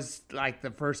was always like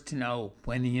the first to know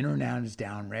when the internet is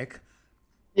down, Rick.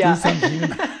 Yeah.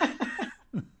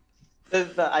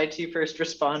 The IT first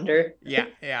responder. Yeah,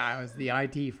 I was the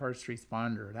IT first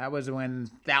responder. That was when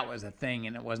that was a thing,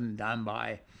 and it wasn't done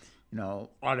by,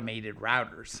 automated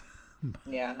routers.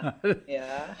 Yeah.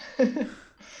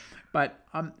 But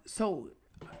so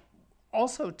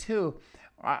also too,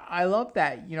 I love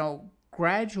that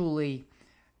gradually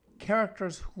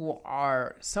characters who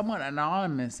are somewhat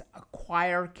anonymous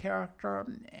acquire character,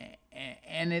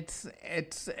 and it's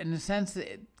in a sense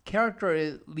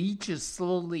character leaches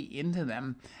slowly into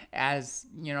them as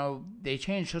they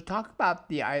change. So talk about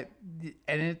and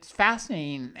it's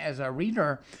fascinating as a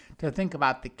reader to think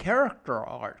about the character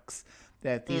arcs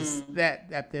that these Mm.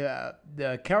 that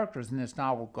the characters in this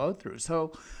novel go through.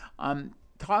 So,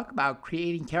 talk about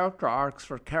creating character arcs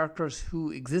for characters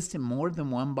who exist in more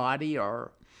than one body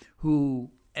or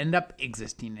who end up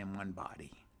existing in one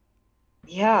body.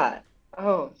 Yeah.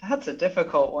 Oh, that's a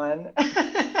difficult one.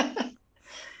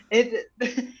 It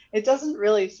it doesn't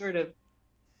really sort of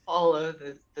follow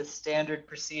the standard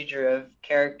procedure of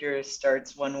character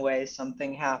starts one way,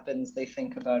 something happens, they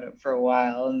think about it for a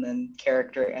while, and then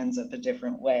character ends up a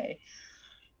different way.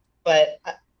 But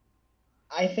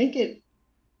I think it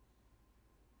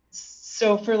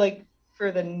so for like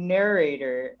for the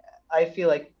narrator, I feel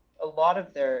like a lot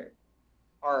of their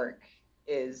arc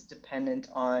is dependent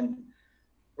on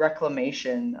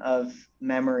reclamation of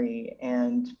memory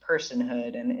and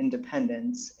personhood and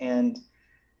independence. And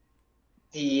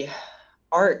the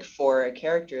arc for a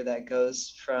character that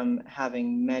goes from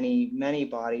having many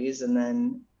bodies and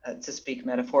then to speak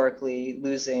metaphorically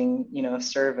losing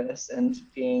service and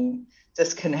being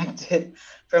disconnected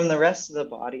from the rest of the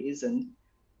bodies and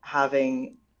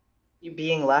having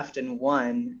being left in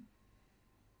one.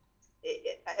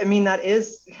 I mean,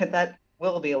 that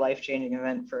will be a life-changing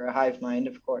event for a hive mind,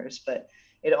 of course, but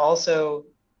it also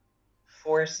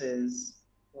forces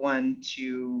one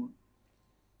to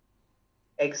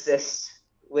exist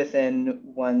within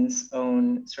one's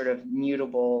own sort of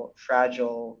mutable,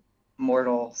 fragile,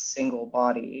 mortal single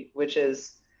body, which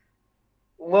is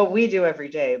what we do every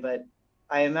day, but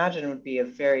I imagine would be a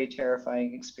very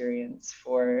terrifying experience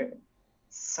for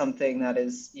something that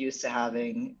is used to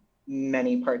having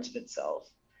many parts of itself.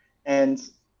 And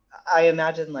I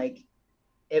imagine like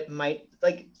it might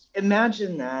like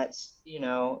imagine that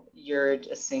you're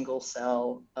a single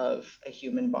cell of a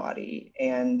human body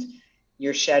and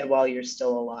you're shed while you're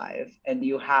still alive and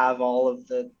you have all of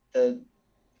the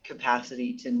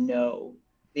capacity to know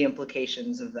the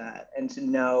implications of that and to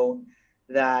know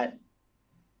that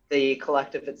the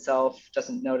collective itself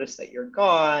doesn't notice that you're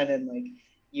gone and like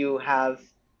you have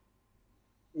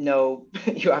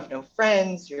you have no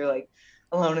friends, you're like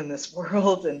alone in this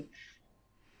world. And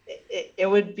it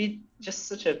would be just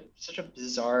such a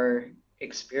bizarre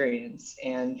experience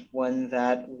and one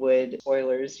that would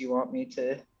spoilers you want me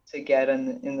to get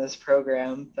in this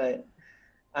program, but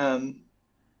um,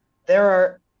 there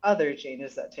are other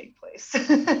changes that take place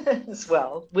as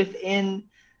well within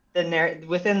the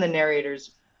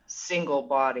narrator's single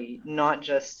body, not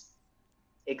just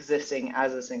existing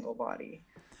as a single body.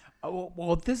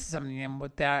 Well, this is something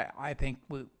that I think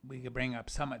we could bring up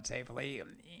somewhat safely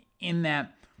in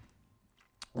that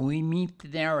we meet the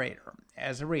narrator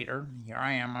as a reader. Here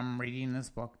I am, I'm reading this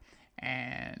book,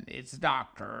 and it's a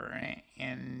doctor,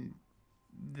 and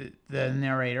the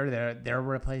narrator, they're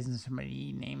replacing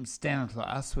somebody named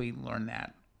Stanislaus. We learned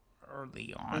that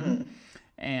early on.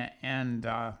 Mm-hmm. And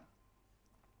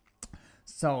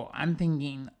so I'm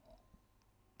thinking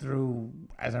through,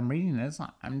 as I'm reading this,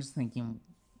 I'm just thinking,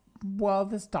 well,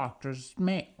 this doctor's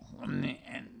male. And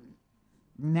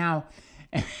now,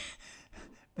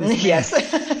 Yes.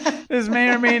 this may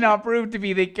or may not prove to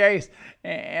be the case.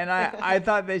 And I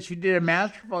thought that she did a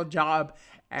masterful job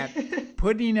at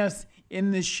putting us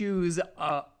in the shoes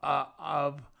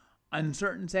of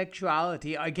uncertain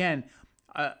sexuality. Again,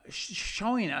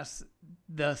 showing us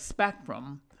the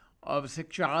spectrum of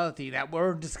sexuality that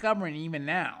we're discovering even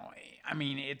now. I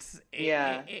mean,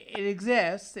 Yeah. it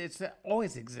exists. It's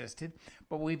always existed,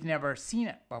 but we've never seen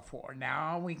it before.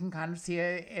 Now we can kind of see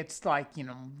it. It's like,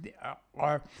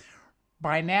 or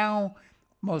by now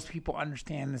most people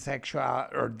understand the sexual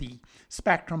or the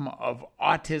spectrum of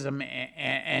autism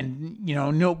and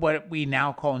know what we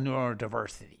now call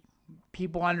neurodiversity.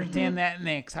 People understand that and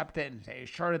they accept it and say,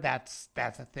 sure, that's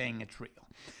a thing. It's real.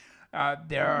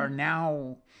 There are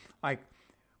now, like,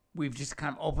 we've just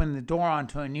kind of opened the door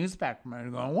onto a new spectrum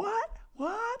and going,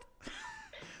 what?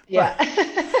 Yeah.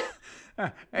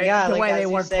 Yeah, the like way they as you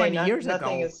were say, 20 years ago.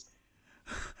 nothing is.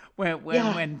 When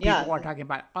people Yeah. are talking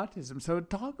about autism. So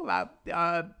talk about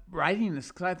writing this,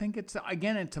 because I think it's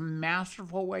a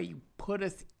masterful way you put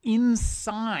us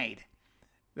inside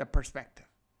the perspective.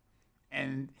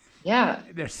 And Yeah.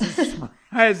 there's as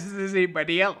surprised as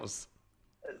anybody else.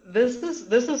 This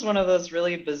is one of those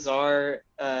really bizarre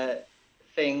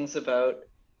things about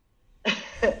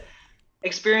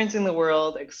experiencing the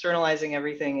world, externalizing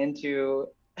everything into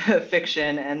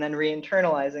fiction, and then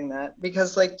re-internalizing that.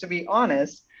 Because, like, to be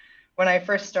honest, when I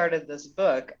first started this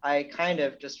book, I kind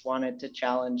of just wanted to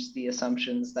challenge the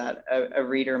assumptions that a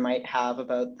reader might have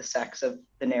about the sex of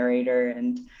the narrator,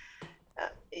 and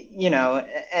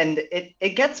and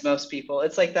it gets most people.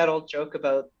 It's like that old joke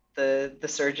about the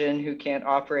surgeon who can't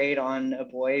operate on a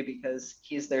boy because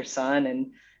he's their son,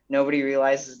 and nobody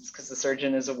realizes it's because the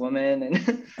surgeon is a woman.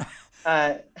 And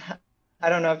uh, I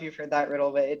don't know if you've heard that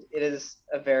riddle, but it is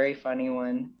a very funny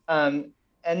one. And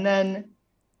then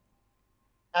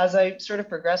as I sort of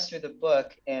progressed through the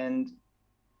book and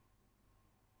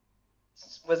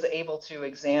was able to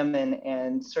examine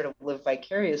and sort of live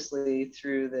vicariously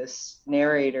through this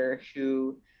narrator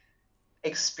who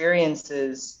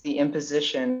experiences the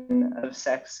imposition of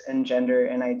sex and gender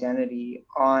and identity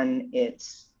on it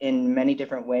in many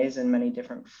different ways and many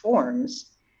different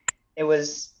forms, it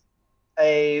was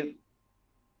a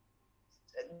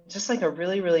just like a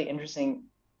really, really interesting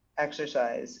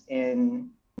exercise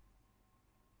in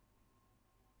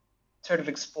sort of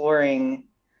exploring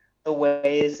the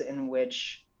ways in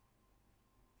which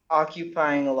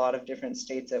occupying a lot of different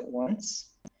states at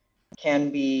once can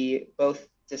be both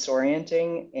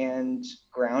disorienting and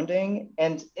grounding.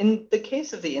 And in the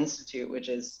case of the Institute, which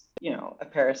is, a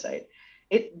parasite,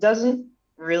 it doesn't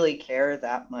really care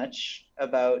that much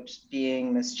about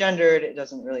being misgendered. It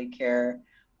doesn't really care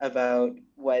about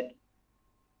what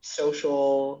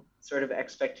social sort of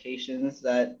expectations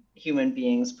that human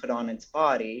beings put on its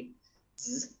body,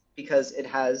 because it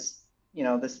has,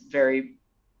 this very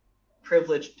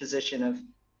privileged position of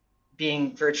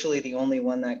being virtually the only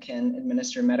one that can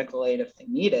administer medical aid if they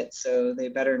need it. So they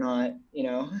better not,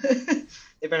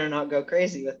 they better not go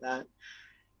crazy with that.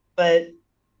 But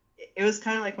it was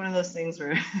kind of like one of those things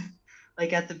where,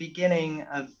 like at the beginning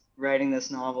of writing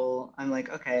this novel, I'm like,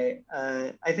 okay,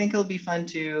 I think it'll be fun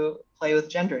to play with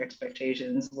gender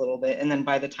expectations a little bit. And then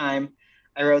by the time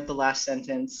I wrote the last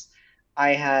sentence,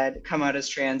 I had come out as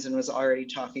trans and was already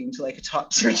talking to like a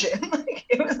top surgeon. Like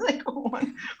it was like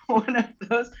one of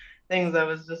those things that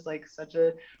was just like such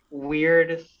a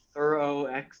weird, thorough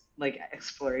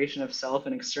exploration of self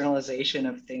and externalization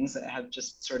of things that have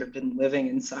just sort of been living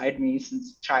inside me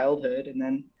since childhood. And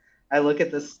then I look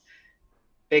at this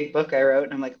big book I wrote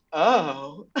and I'm like,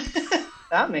 oh,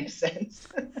 that makes sense.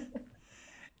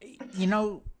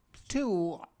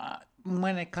 Too,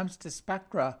 when it comes to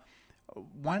spectra,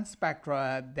 one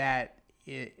spectra that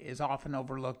is often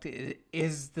overlooked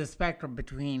is the spectrum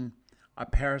between a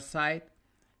parasite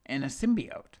and a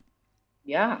symbiote.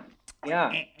 Yeah,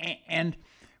 yeah. And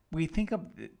we think of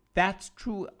that's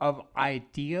true of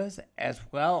ideas as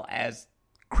well as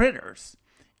critters,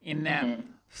 in that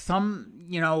some,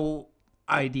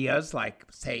 ideas like,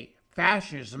 say,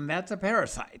 fascism, that's a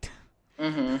parasite.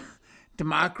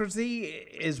 Democracy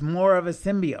is more of a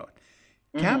symbiote.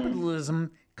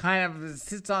 Capitalism kind of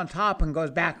sits on top and goes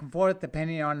back and forth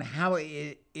depending on how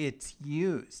it's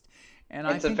used. And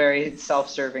it's a very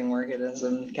self-serving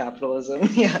organism, capitalism.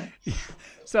 Yeah.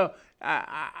 So,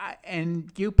 and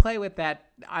you play with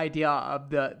that idea of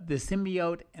the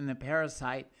symbiote and the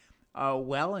parasite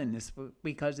well in this book,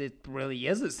 because it really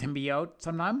is a symbiote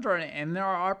sometimes, and there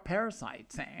are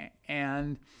parasites.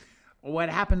 And what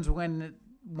happens when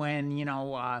when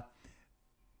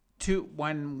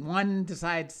one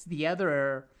decides the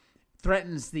other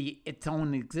threatens its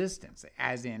own existence,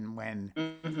 as in when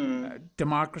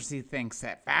democracy thinks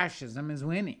that fascism is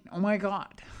winning. Oh my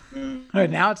God.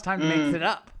 Now it's time to mix it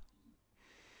up.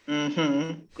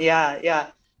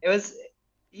 Yeah. It was,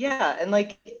 yeah. And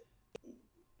like,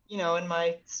 in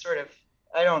my sort of,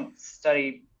 I don't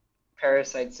study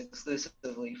parasites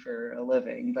exclusively for a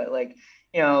living, but like,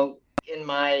 in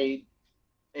my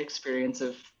experience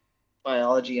of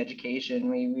biology education,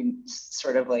 we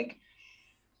sort of like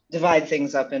divide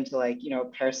things up into like,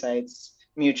 parasites,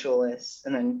 mutualists,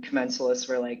 and then commensalists,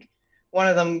 where like one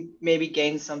of them maybe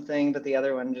gains something, but the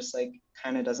other one just like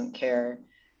kind of doesn't care.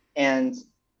 And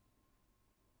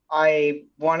I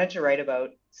wanted to write about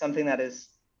something that is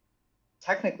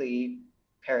technically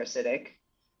parasitic,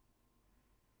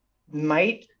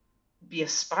 might be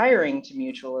aspiring to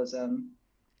mutualism,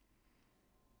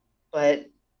 but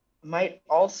might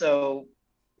also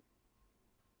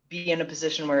be in a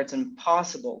position where it's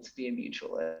impossible to be a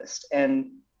mutualist.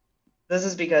 And this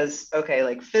is because, okay,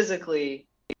 like physically,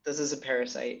 this is a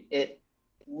parasite. It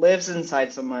lives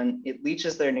inside someone, it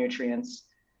leaches their nutrients.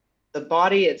 The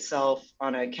body itself,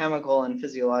 on a chemical and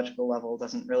physiological level,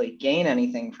 doesn't really gain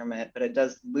anything from it, but it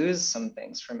does lose some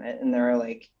things from it. And there are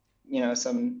like,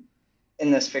 some,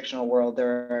 in this fictional world, there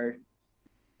are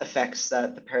effects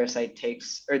that the parasite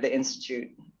takes, or the Institute.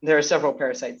 There are several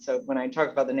parasites. So when I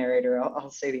talk about the narrator, I'll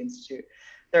say the Institute.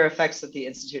 There are effects that the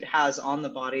Institute has on the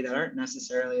body that aren't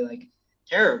necessarily like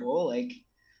terrible. Like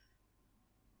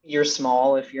you're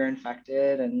small if you're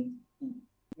infected and,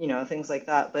 things like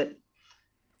that. But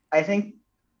I think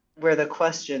where the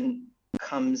question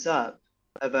comes up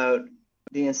about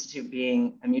the Institute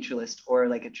being a mutualist or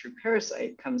like a true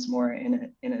parasite comes more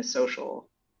in a social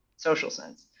social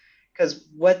sense. Because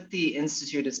what the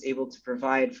Institute is able to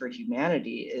provide for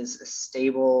humanity is a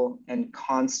stable and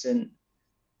constant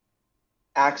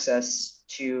access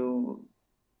to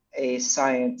a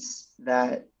science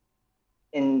that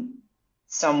in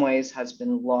some ways has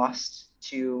been lost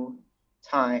to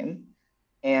time,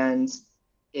 and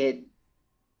it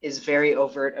is very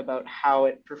overt about how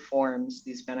it performs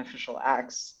these beneficial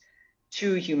acts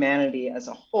to humanity as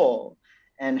a whole,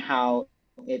 and how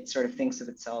it sort of thinks of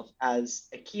itself as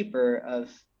a keeper of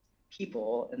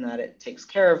people, and that it takes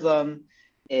care of them.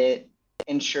 It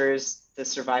ensures the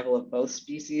survival of both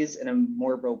species in a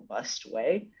more robust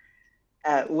way,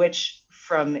 which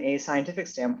from a scientific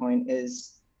standpoint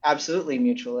is absolutely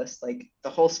mutualist. Like the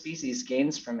whole species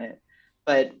gains from it.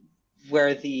 But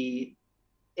where the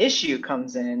issue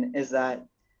comes in is that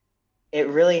it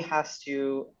really has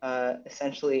to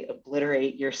essentially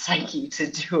obliterate your psyche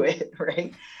to do it,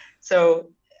 right?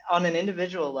 So on an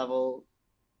individual level,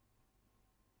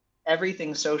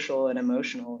 everything social and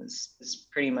emotional is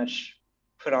pretty much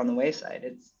put on the wayside.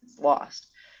 It's lost.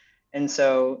 And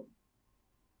so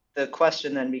the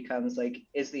question then becomes like,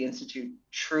 is the Institute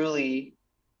truly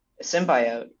a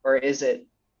symbiote, or is it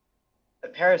a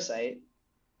parasite,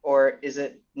 or is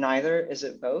it neither? Is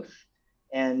it both?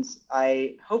 And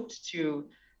I hoped to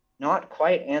not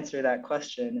quite answer that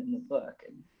question in the book,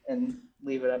 and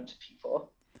leave it up to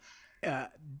people.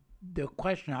 The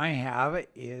question I have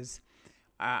is,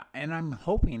 and I'm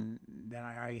hoping that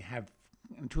I have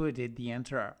intuited the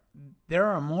answer, there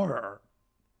are more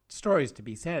stories to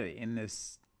be said in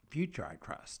this future, I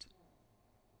trust.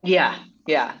 Yeah,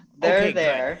 they're Okay,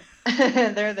 there.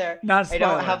 They're there. Not a I don't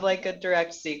spoiler. have like a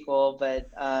direct sequel, but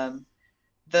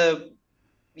the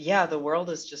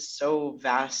world is just so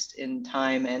vast in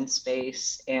time and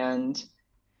space, and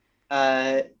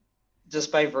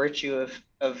just by virtue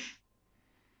of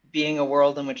being a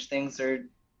world in which things are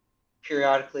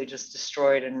periodically just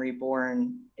destroyed and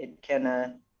reborn, it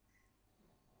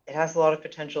has a lot of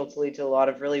potential to lead to a lot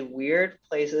of really weird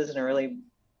places, and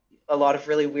a lot of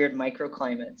really weird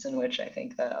microclimates in which I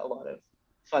think that a lot of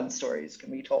fun stories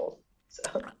can be told. So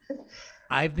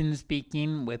I've been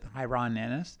speaking with Hiron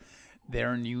Ennis.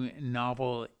 Their new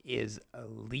novel is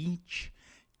Leech.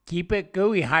 Keep it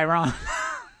gooey, Hiron.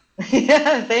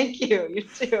 Yeah, thank you. You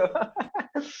too.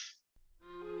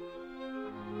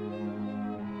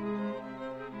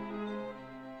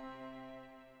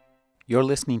 You're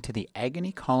listening to the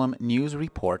Agony Column News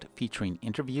Report, featuring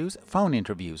interviews, phone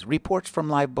interviews, reports from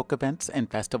live book events and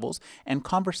festivals, and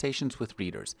conversations with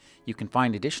readers. You can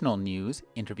find additional news,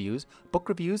 interviews, book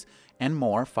reviews, and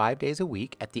more 5 days a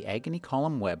week at the Agony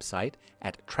Column website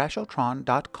at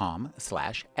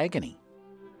trashotron.com/agony.